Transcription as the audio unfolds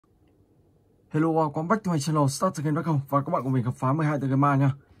Hello, welcome back to my channel Start the Game.com và các bạn cùng mình khám phá 12 tựa game ma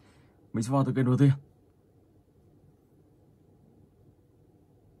nha. Mình sẽ vào tựa game đầu tiên.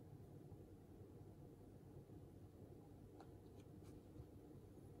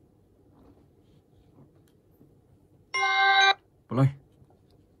 Play.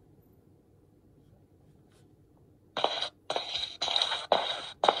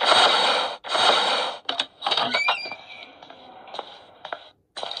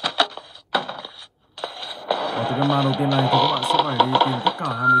 Ở tựa game ma đầu tiên này thì các bạn sẽ phải đi tìm tất cả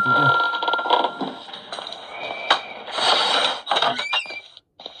 20 túi tiền.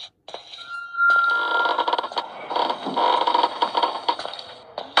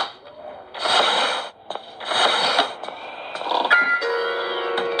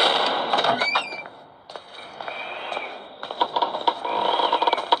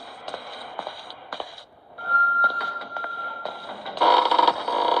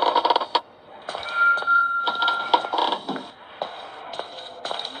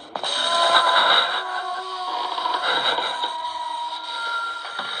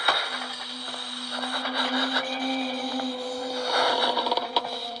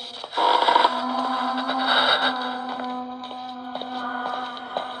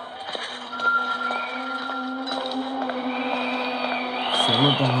 Sẽ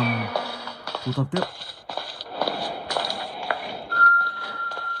luôn tầng hầm thu thập tiếp.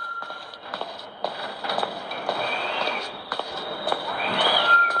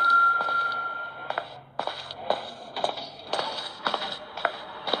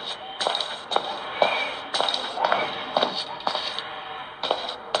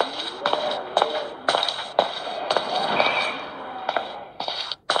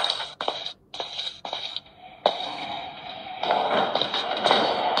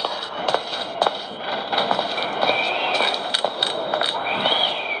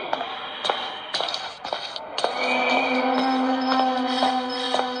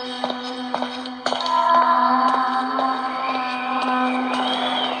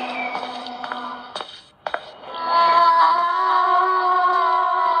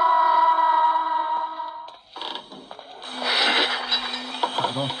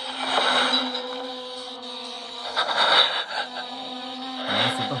 Thôi. Nó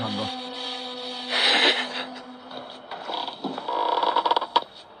xuống tầng hầm rồi.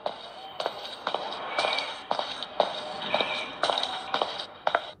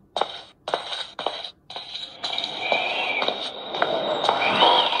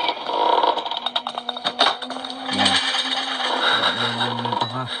 Lên tầng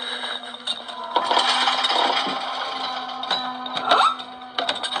 2.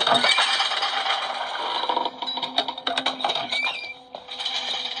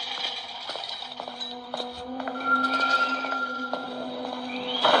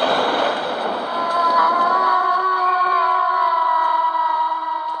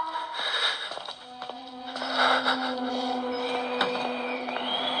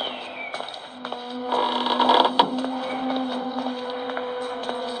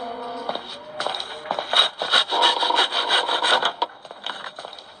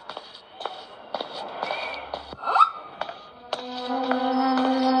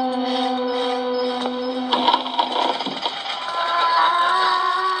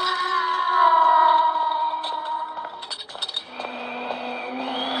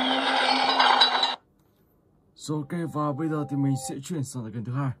 Rồi ok, và bây giờ thì mình sẽ chuyển sang tựa game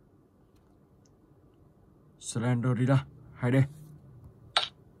thứ hai. Slendrina 2D.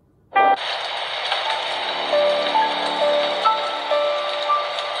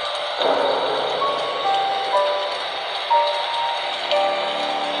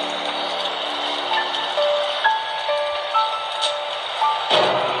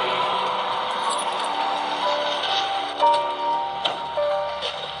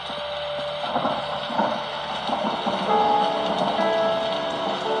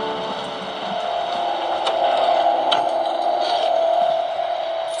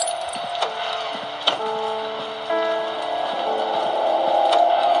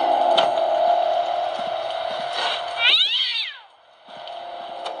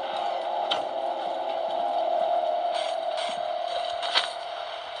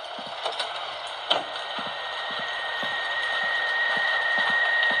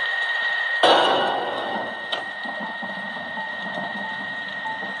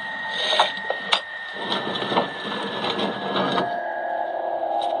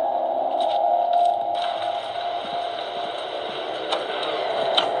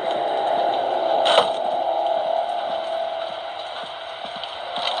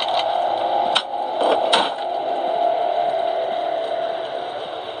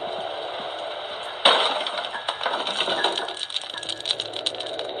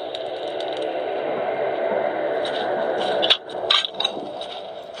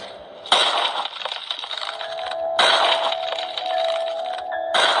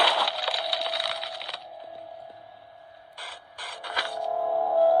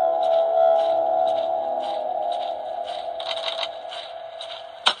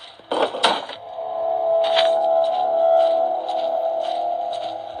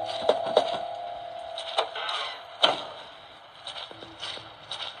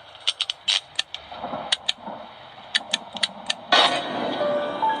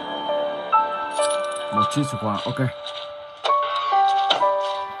 chiếc chìa khóa. Ok.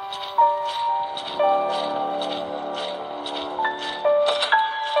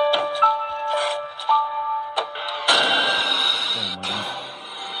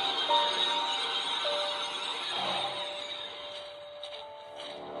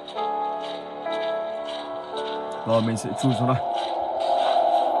 Rồi mình sẽ chui xuống đây.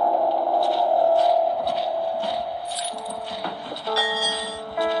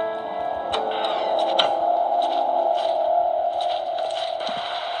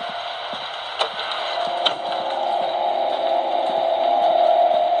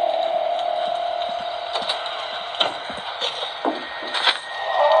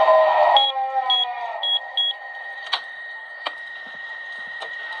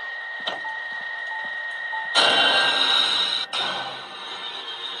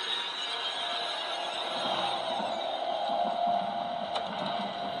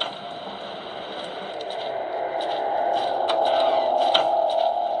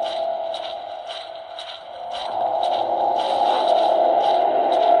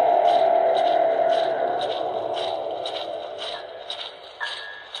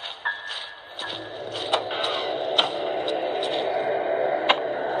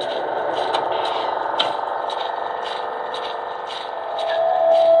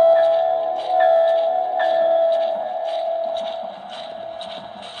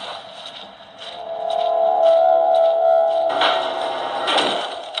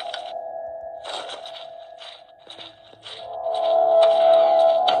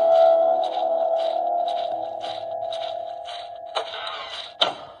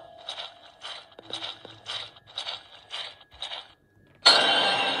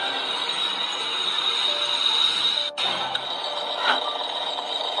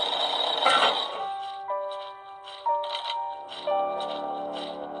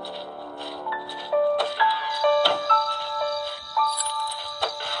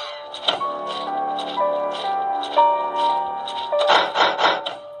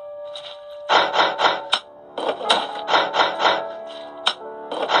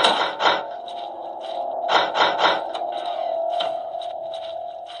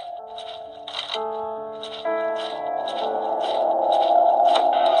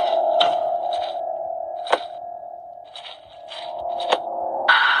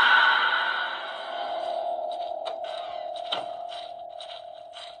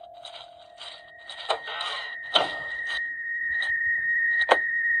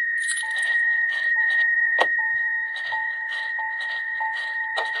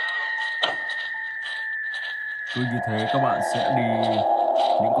 Cứ như thế các bạn sẽ đi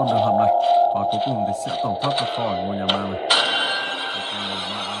những con đường hầm này và cuối cùng thì sẽ tẩu thoát ra khỏi ngôi nhà ma này. Một ngôi nhà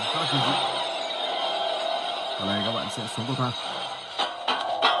ma khá là kinh dị. Ở đây các bạn sẽ xuống cầu thang.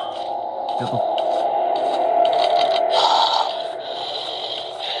 Tiếp tục.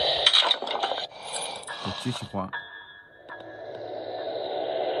 Một chiếc chìa khóa.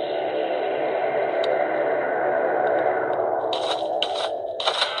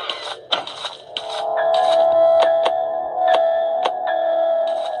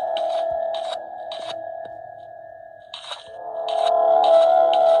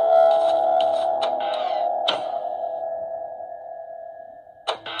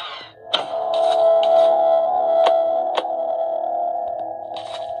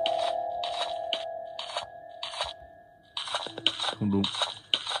 Không đúng.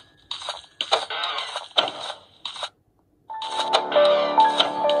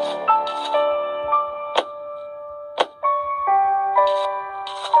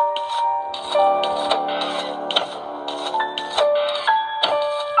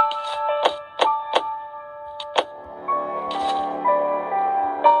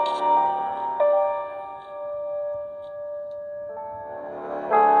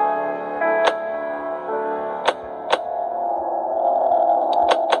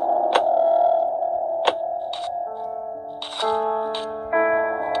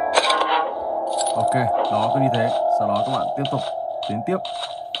 Ok, đó cứ như thế. Sau đó các bạn tiếp tục tiến tiếp,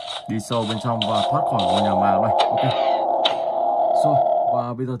 đi sâu bên trong và thoát khỏi ngôi nhà ma này. Ok. Rồi,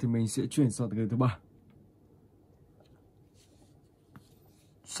 và bây giờ thì mình sẽ chuyển sang tựa game thứ 3.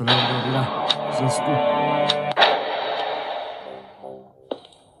 Slendrina The Cellar.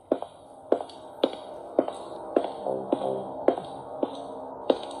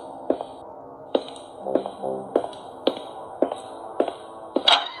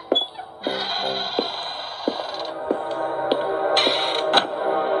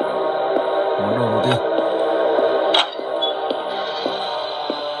 Món đồ đầu tiên.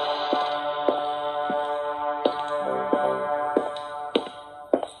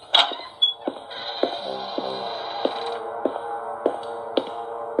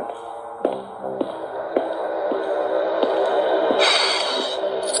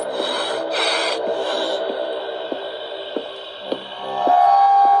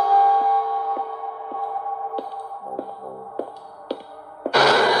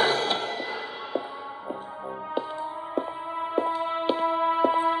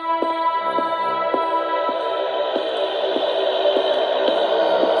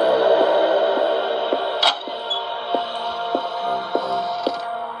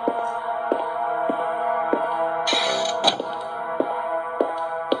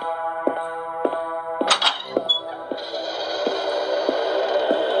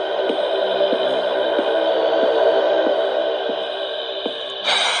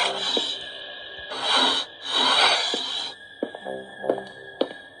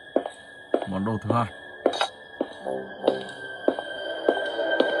 món đồ thứ hai.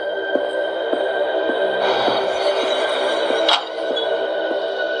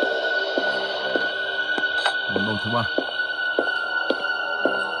 Món đồ thứ ba.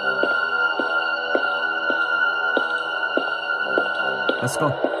 Let's go.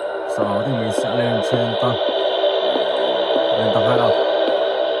 Sau đó thì mình sẽ lên trên tầng 2 đầu.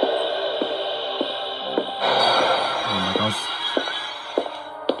 Oh my god.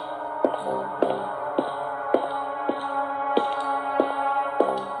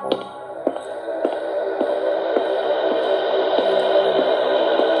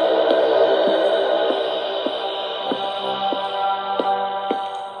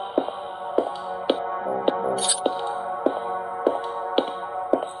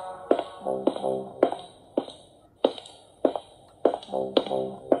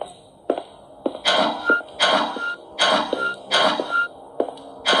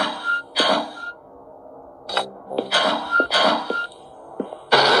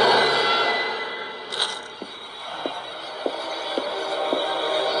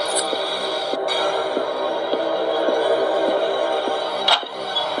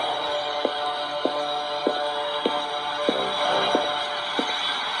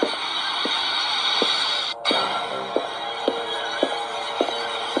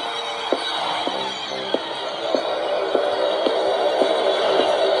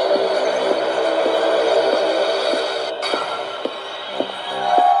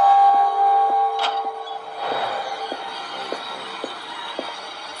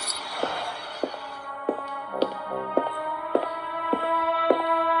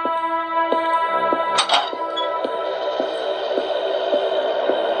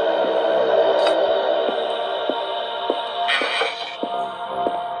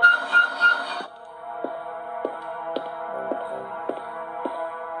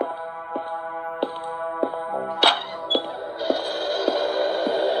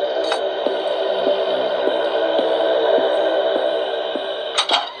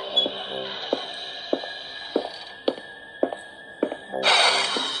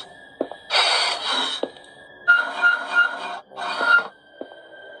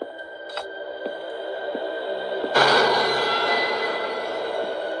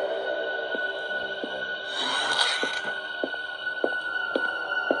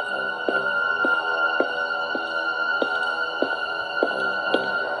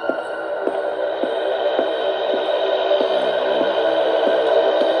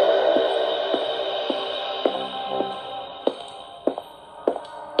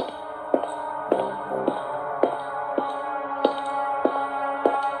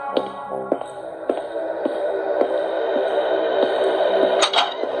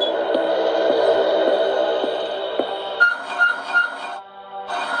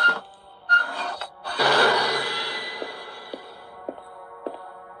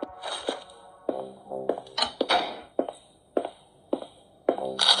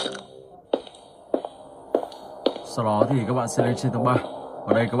 Sau đó thì các bạn sẽ lên trên tầng 3.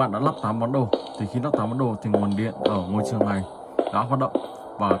 Ở đây các bạn đã lắp 8 món đồ. Thì khi lắp 8 món đồ thì nguồn điện ở ngôi trường này đã hoạt động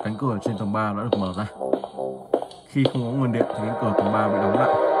và cánh cửa trên tầng 3 đã được mở ra. Khi không có nguồn điện thì cánh cửa tầng 3 bị đóng lại.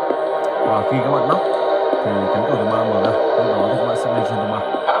 Và khi các bạn lắp thì cánh cửa tầng 3 mở ra. Lúc đó thì các bạn sẽ lên trên tầng 3.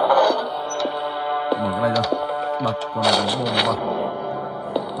 Mở cái này ra, đặt con này bóng bồn vào.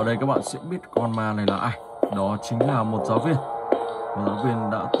 Ở đây các bạn sẽ biết con ma này là ai. Đó chính là một giáo viên. Một giáo viên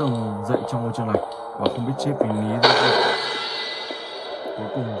đã từng dạy trong ngôi trường này và không biết chết vì lý do gì. Cuối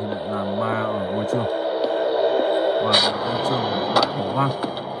cùng thì lại làm ma ở ngôi trường và ngôi trường lại bỏ hoang.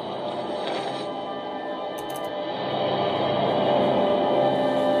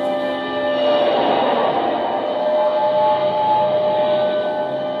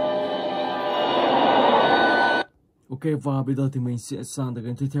 Ok, và bây giờ thì mình sẽ sang tới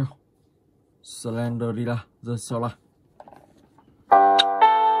game tiếp theo, Slendrina The Cellar.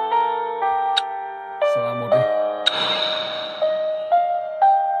 Cellar 1 đây.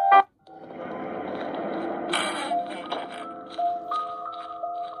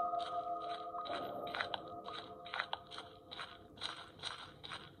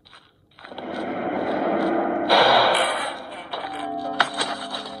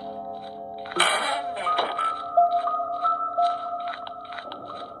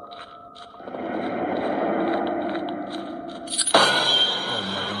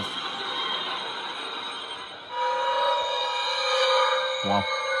 Wow.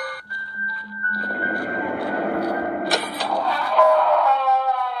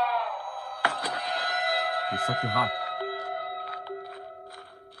 Thì sách thứ hai.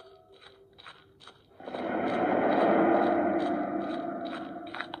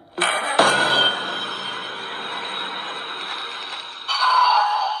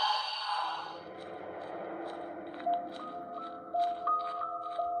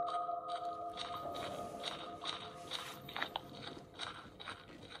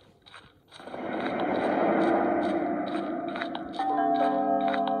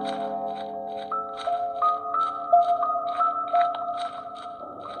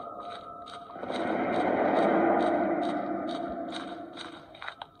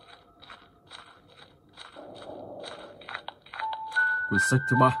 Quyển sách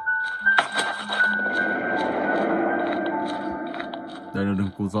thứ 3. Đây là đường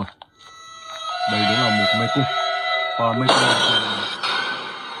cụt rồi. Đây đúng là một mê cung. Và mê cung thì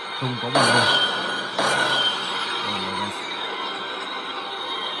không có bản đồ.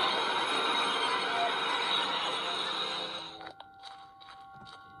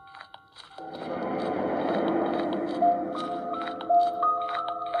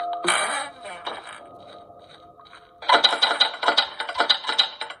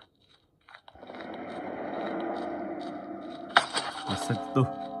 Sách tư.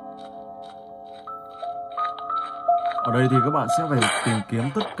 Ở đây thì các bạn sẽ phải tìm kiếm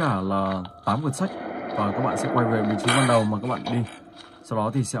tất cả là 8 quyển sách và các bạn sẽ quay về vị trí ban đầu mà các bạn đi. Sau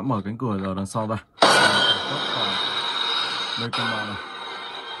đó thì sẽ mở cánh cửa ở đằng sau ra. Đây con bạn này.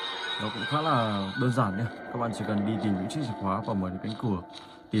 Nó cũng khá là đơn giản nhé. Các bạn chỉ cần đi tìm những chiếc chìa khóa và mở những cánh cửa,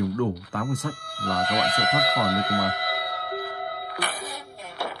 tìm đủ 8 quyển sách là các bạn sẽ thoát khỏi nơi công an.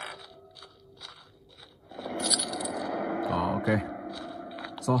 Đó, ok.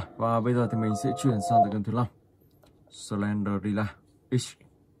 Rồi, và bây giờ thì mình sẽ chuyển sang tựa game thứ 5, Slendrina The Cellar.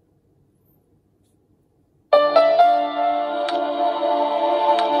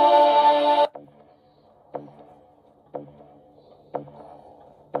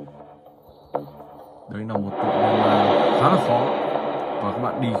 Đấy là một tựa game khá là khó và các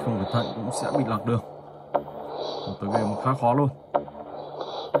bạn đi không cẩn thận cũng sẽ bị lạc đường. Một tựa game khá khó luôn.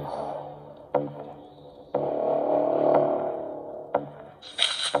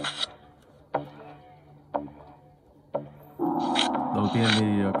 Đầu tiên thì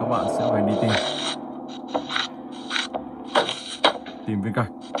các bạn sẽ phải đi tìm viên gạch.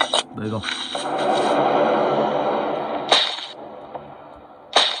 Đây rồi.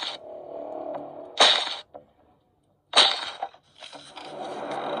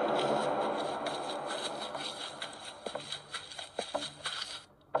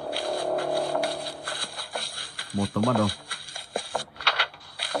 Một tấm bản đồ.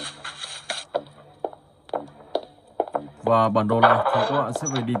 Và bản đồ này thì các bạn sẽ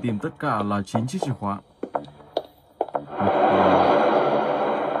phải đi tìm tất cả là 9 chiếc chìa khóa. Một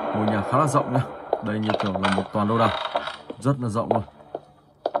ngôi nhà khá là rộng nha. Đây như kiểu là một toàn lâu đài, rất là rộng luôn.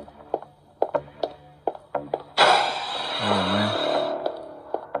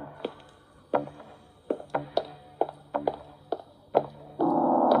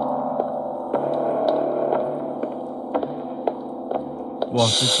 Wow,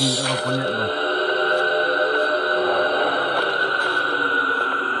 Sushi đã gặp con nhện rồi.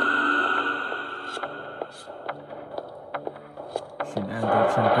 Xin ăn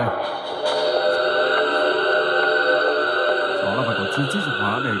từ trên cây. Đó là phải có 9 chiếc chìa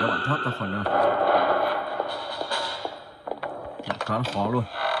khóa để các bạn thoát ra khỏi nơi. Khá là khó luôn.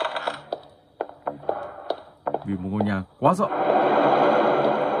 Vì một ngôi nhà quá rộng.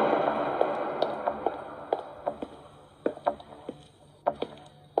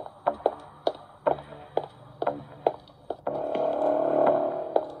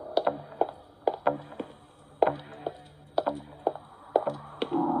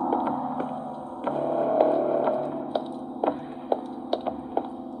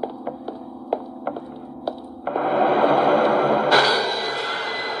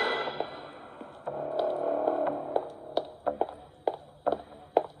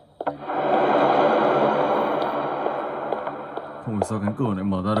 Không hiểu sao cánh cửa lại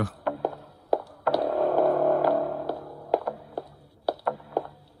mở ra được.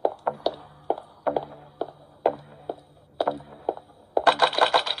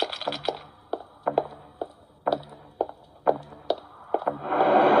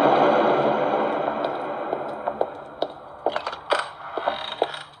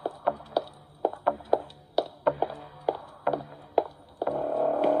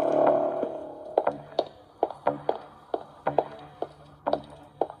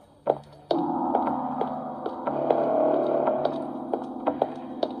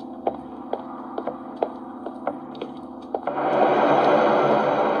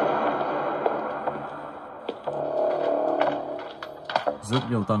 Rất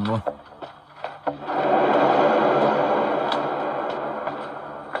nhiều tầng luôn.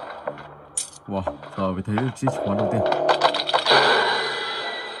 Wow, giờ mới thấy được chiếc chìa khóa đầu tiên.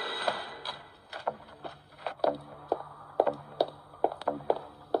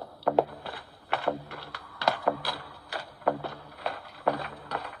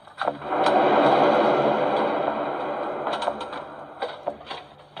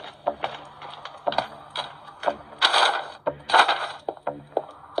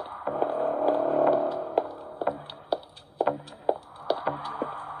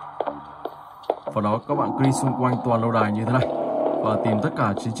 Và đó các bạn cứ đi xung quanh toàn lâu đài như thế này và tìm tất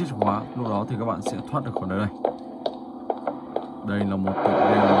cả 9 chiếc chìa khóa. Lúc đó thì các bạn sẽ thoát được khỏi nơi đây. Đây là một tựa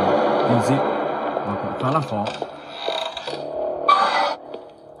game kinh dị và cũng khá là khó.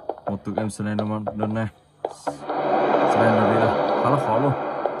 Một tựa game Slendrina này, Slendrina khá là khó luôn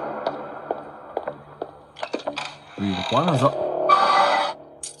vì nó quá là rộng.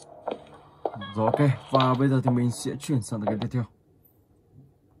 Rồi ok, và bây giờ thì mình sẽ chuyển sang cái tiếp theo.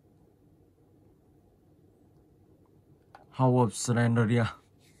 House of Slendrina.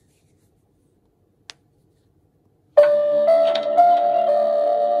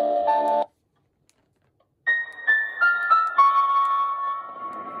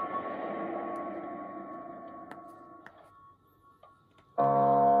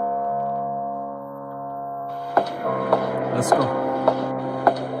 Let's go.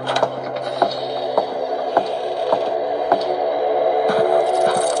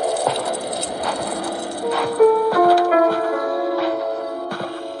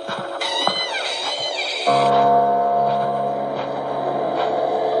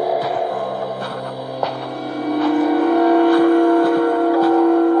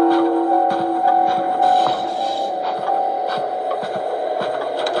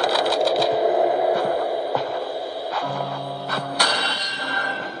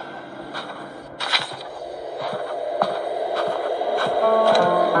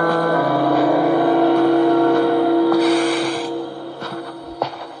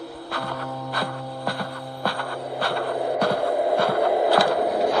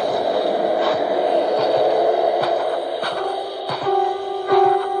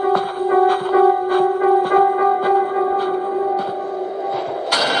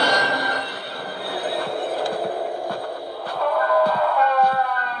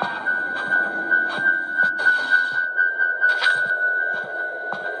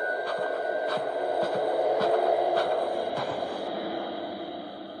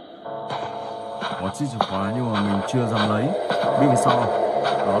 Có chiếc chìa khóa nhưng mà mình chưa dám lấy. Biết vì sao không?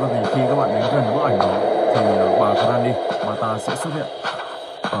 Đó là vì khi các bạn đến gần bức ảnh đó thì bà Granny, bà ta sẽ xuất hiện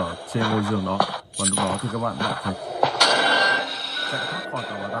ở trên ngôi giường đó. Còn lúc đó thì các bạn lại phải chạy thoát khỏi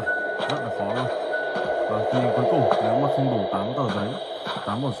cả bà ta, rất là khó luôn. Và khi cuối cùng nếu mà không đủ 8 tờ giấy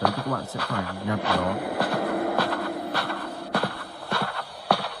thì các bạn sẽ phải nhặt ở đó.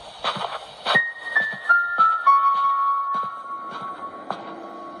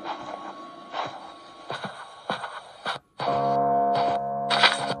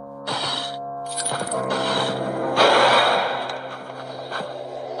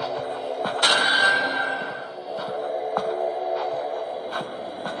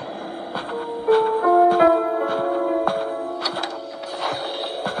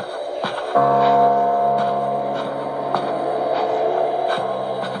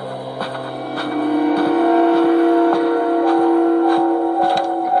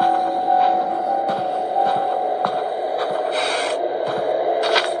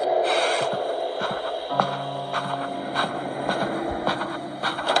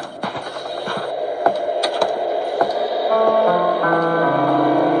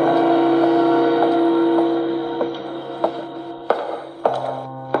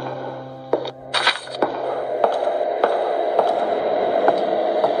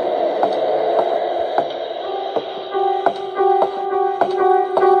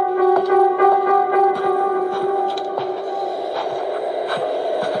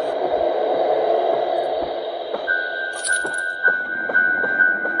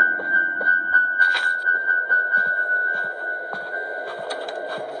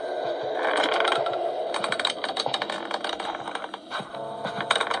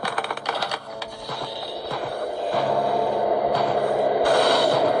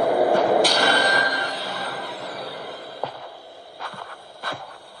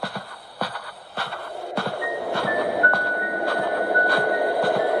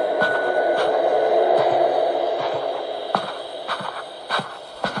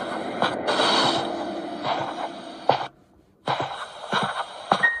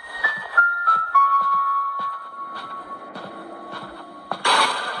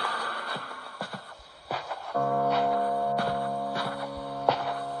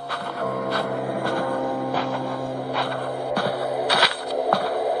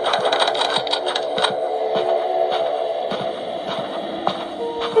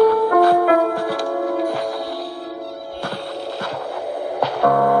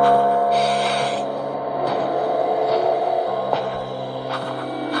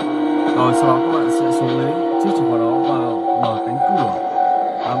 Rồi sau đó các bạn sẽ xuống lấy chiếc chìa khóa đó và mở cánh cửa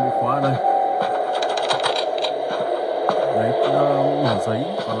đang bị khóa ở đây. Đấy, mở giấy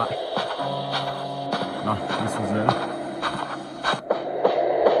còn lại. Rồi, đi xuống dưới này.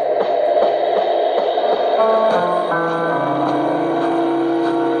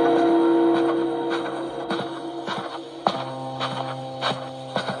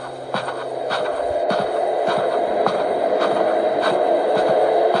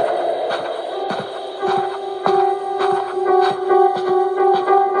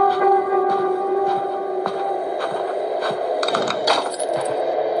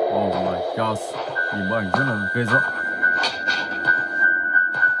 house, nhìn bức ảnh rất là ghê rợn.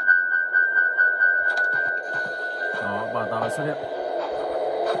 Đó, bà ta đã xuất hiện,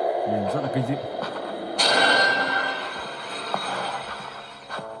 nhìn rất là kinh dị.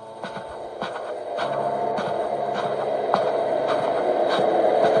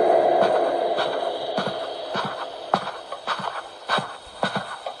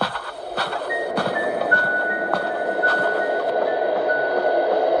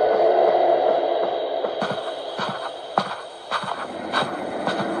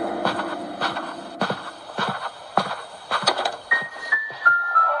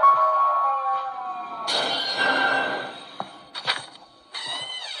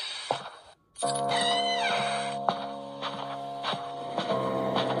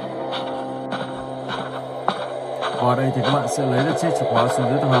 Ở đây thì các bạn sẽ lấy được chiếc chìa khóa xuống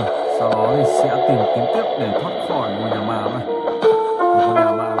dưới tầng hầm, sau đó thì sẽ tìm kiếm tiếp để thoát khỏi ngôi nhà ma này. Một ngôi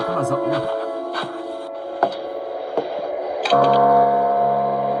nhà ma rất là rộng nhá.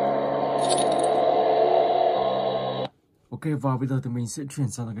 Ok, và bây giờ thì mình sẽ chuyển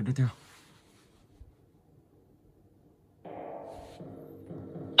sang cái tiếp theo.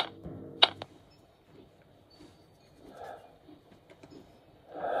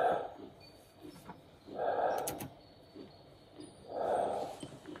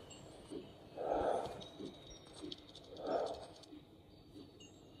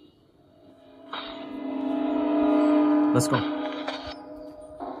 Let's go.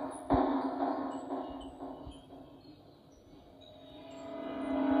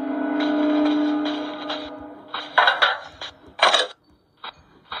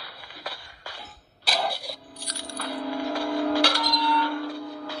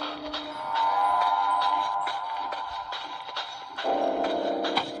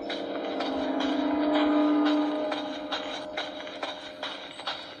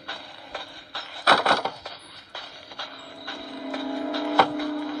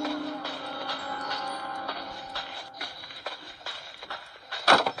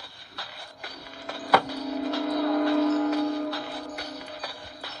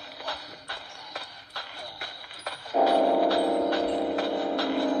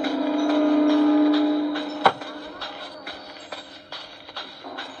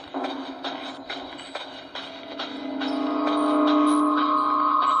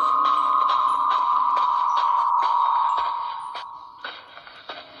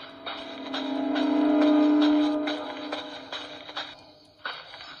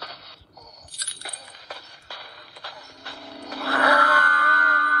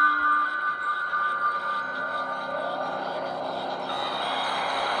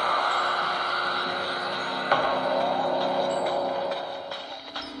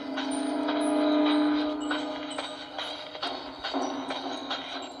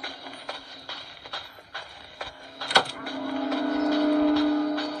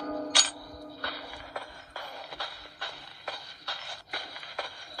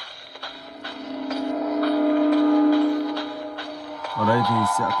 Ở đây thì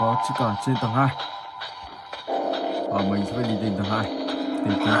sẽ có chiếc cổng trên tầng 2. Và mình sẽ phải đi tìm tầng 2,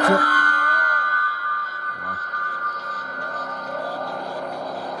 tìm kiếm trước. Wow.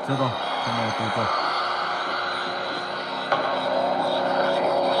 Chết rồi, không này tìm rồi.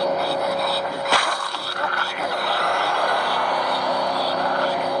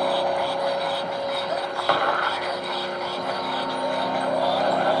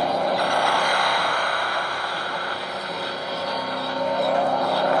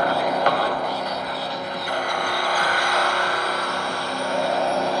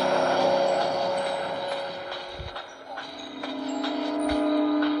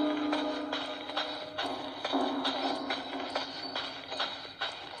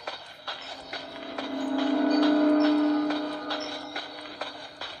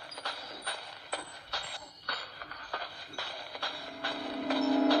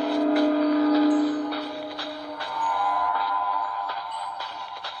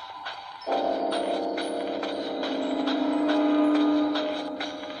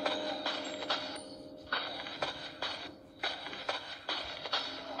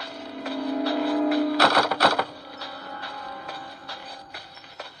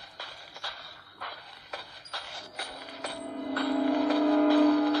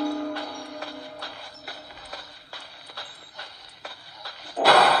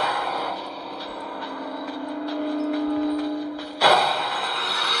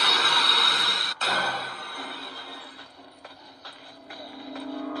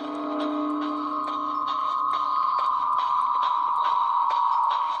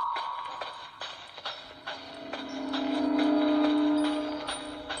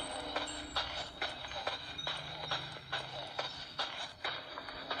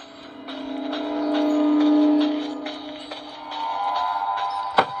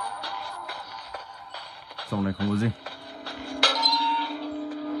 Trong này không có gì.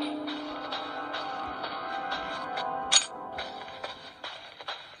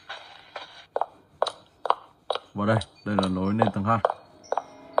 Vào đây là lối lên tầng 2.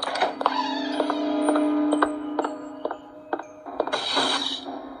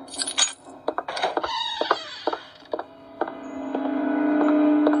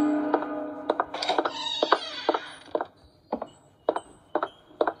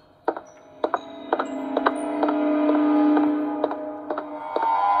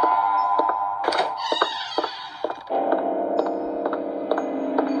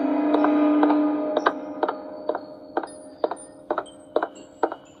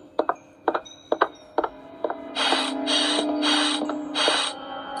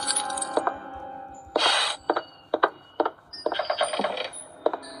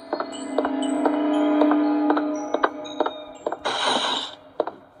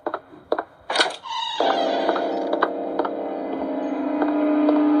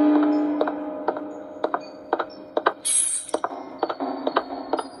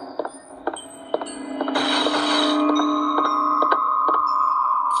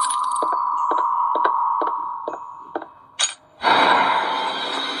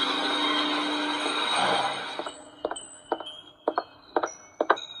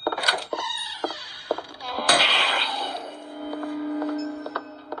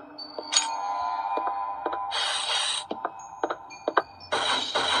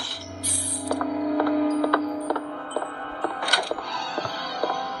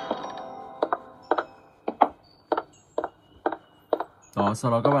 Đó,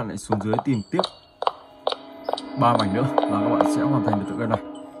 sau đó các bạn lại xuống dưới tìm tiếp 3 mảnh nữa là các bạn sẽ hoàn thành được tựa game này.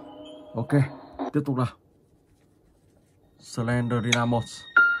 Ok, tiếp tục nào. Slendrina 1.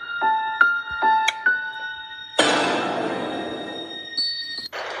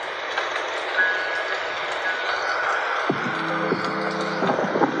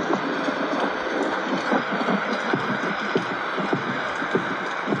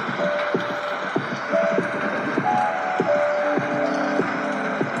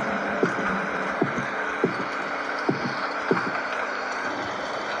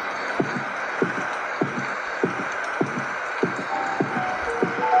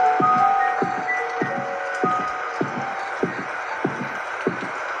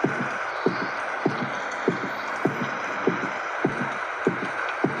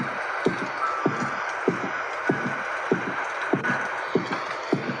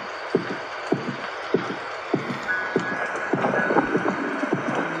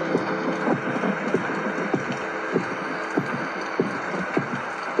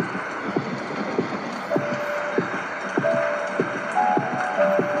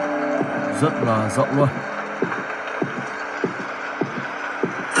 Rất là rộng luôn.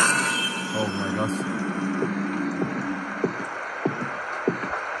 Oh my god.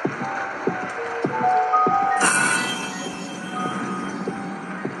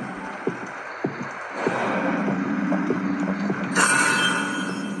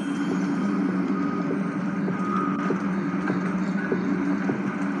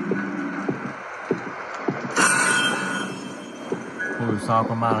 Ôi sao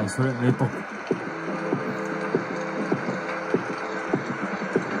con ma này xuất hiện liên tục.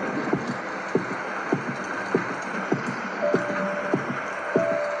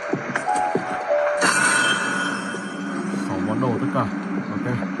 Tất cả.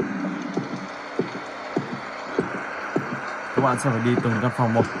 Ok, các bạn sẽ phải đi từng căn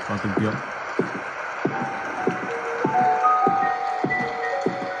phòng một và tìm kiếm.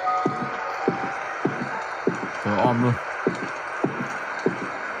 Trời om luôn.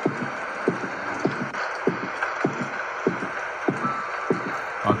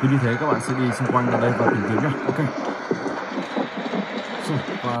 Cứ như thế các bạn sẽ đi xung quanh ở đây và tìm kiếm nhé. Ok. Rồi,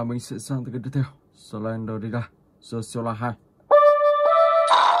 và mình sẽ sang tới cái tiếp theo, Slendrina The Cellar 2.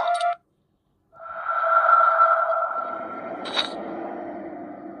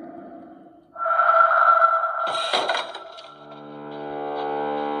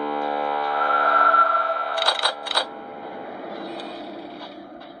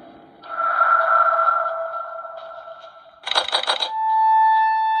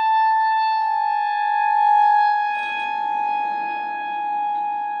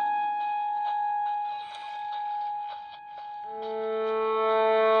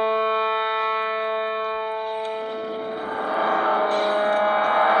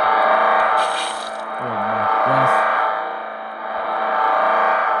 Oh my gosh.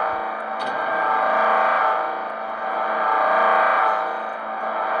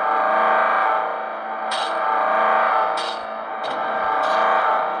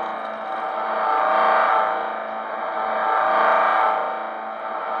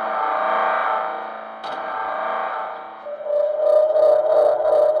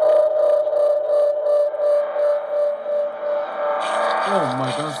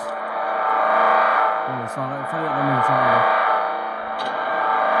 Ôi sao lại phát hiện ra mình sao này?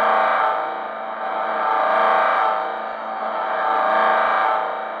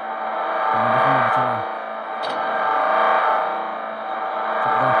 Mình không làm sao nào.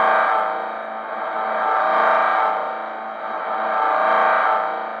 Chạy đâu?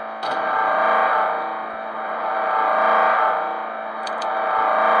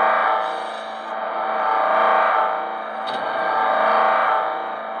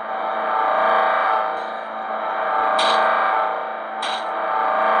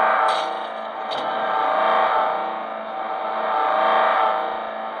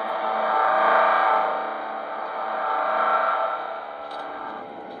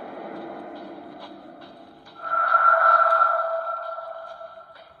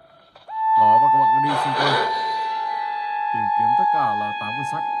 Đó, và các bạn cứ đi xung quanh tìm kiếm tất cả là 8 quyển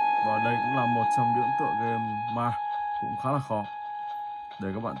sách. Và đây cũng là một trong những tựa game ma cũng khá là khó để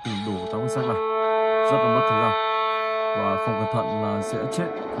các bạn tìm đủ 8 quyển sách này, rất là mất thời gian và không cẩn thận là sẽ chết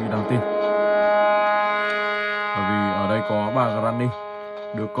khi đang tìm. Bởi vì ở đây có bà Granny,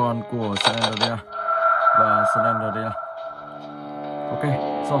 đứa con của Slendrina và Slendrina. Ok,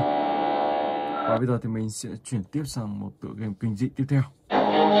 rồi. Và bây giờ thì mình sẽ chuyển tiếp sang một tựa game kinh dị tiếp theo.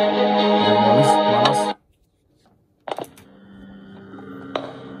 Manor.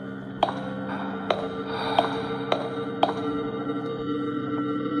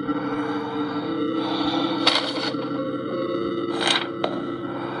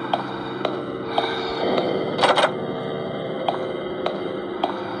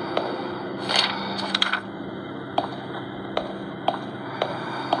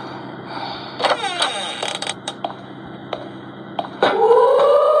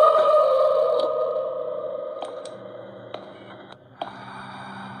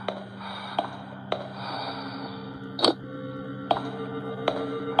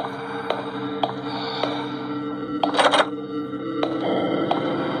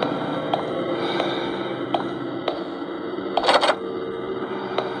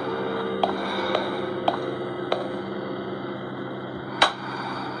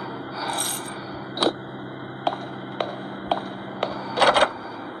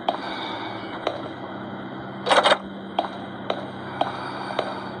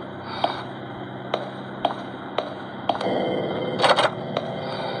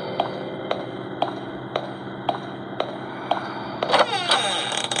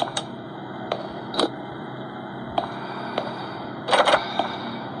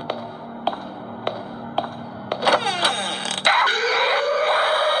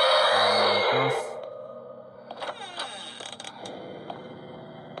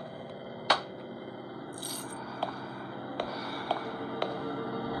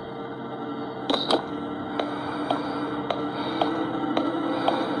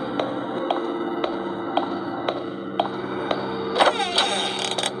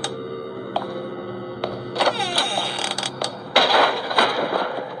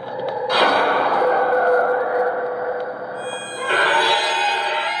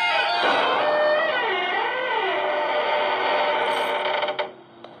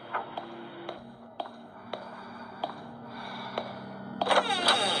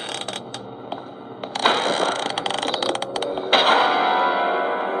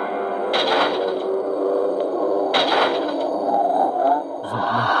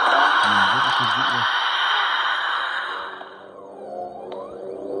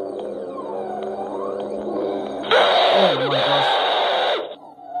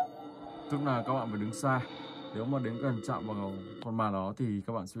 Tức là các bạn phải đứng xa. Nếu mà đến gần chạm vào con ma đó thì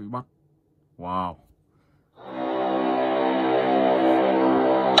các bạn sẽ bị bắt. Wow.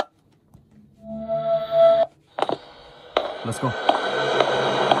 Let's go.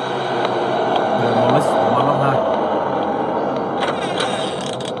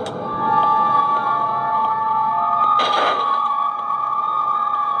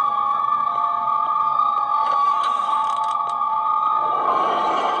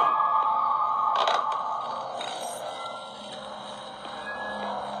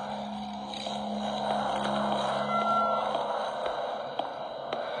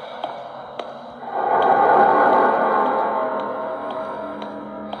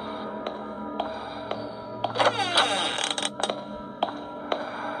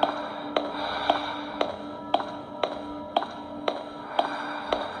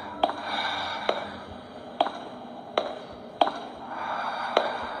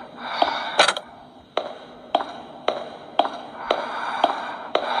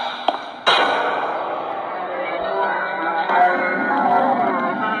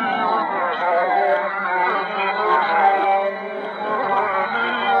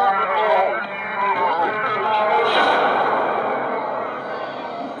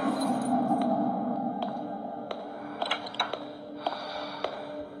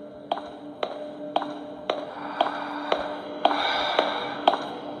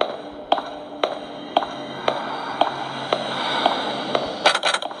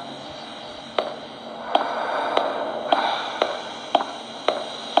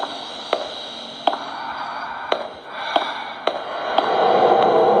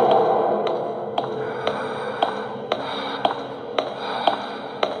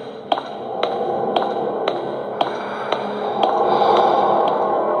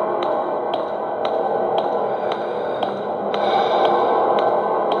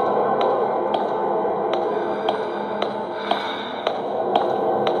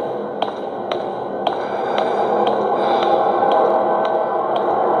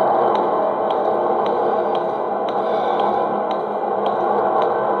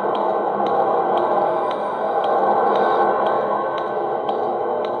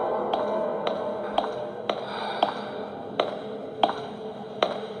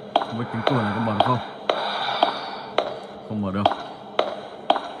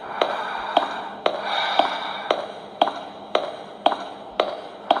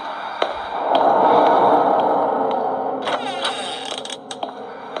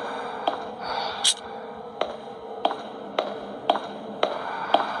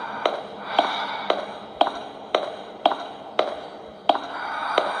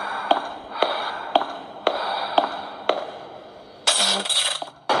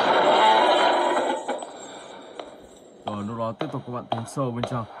 tục các bạn tiến sâu bên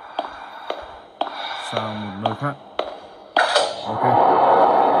trong sang một nơi khác. Ok.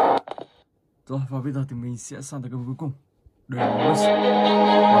 Rồi và bây giờ thì mình sẽ sang tới cái cuối cùng. Đây là Wish.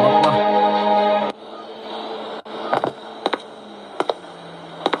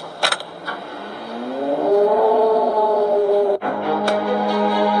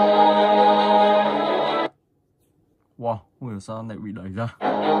 Wow, không hiểu sao lại bị đẩy ra.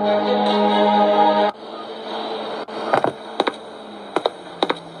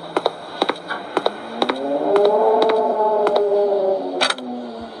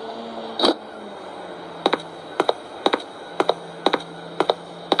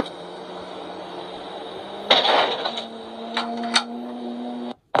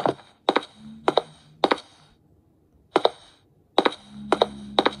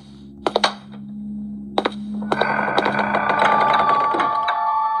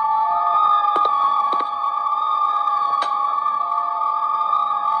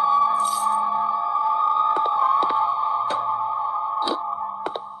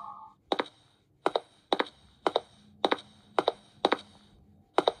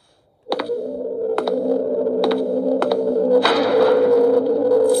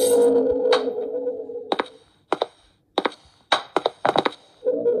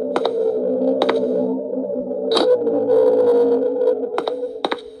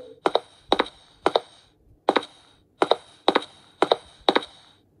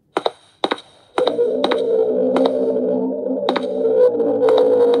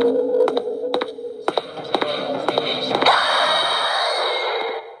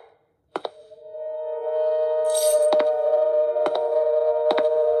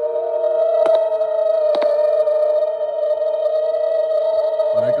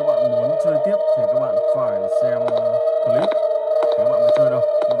 Ở đây các bạn muốn chơi tiếp thì các bạn phải xem clip thì các bạn mới chơi được.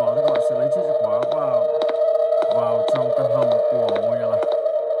 Sau đó thì các bạn sẽ lấy chiếc chìa khóa vào trong căn hầm của ngôi nhà này,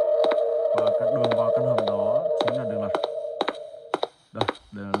 và các đường vào căn hầm đó chính là đường này. Đây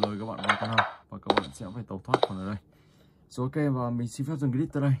là lời các bạn vào căn hầm và các bạn sẽ phải tẩu thoát khỏi ở đây. Rồi ok, và mình xin phép dừng clip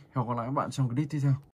tới đây. Hẹn gặp lại các bạn trong clip tiếp theo.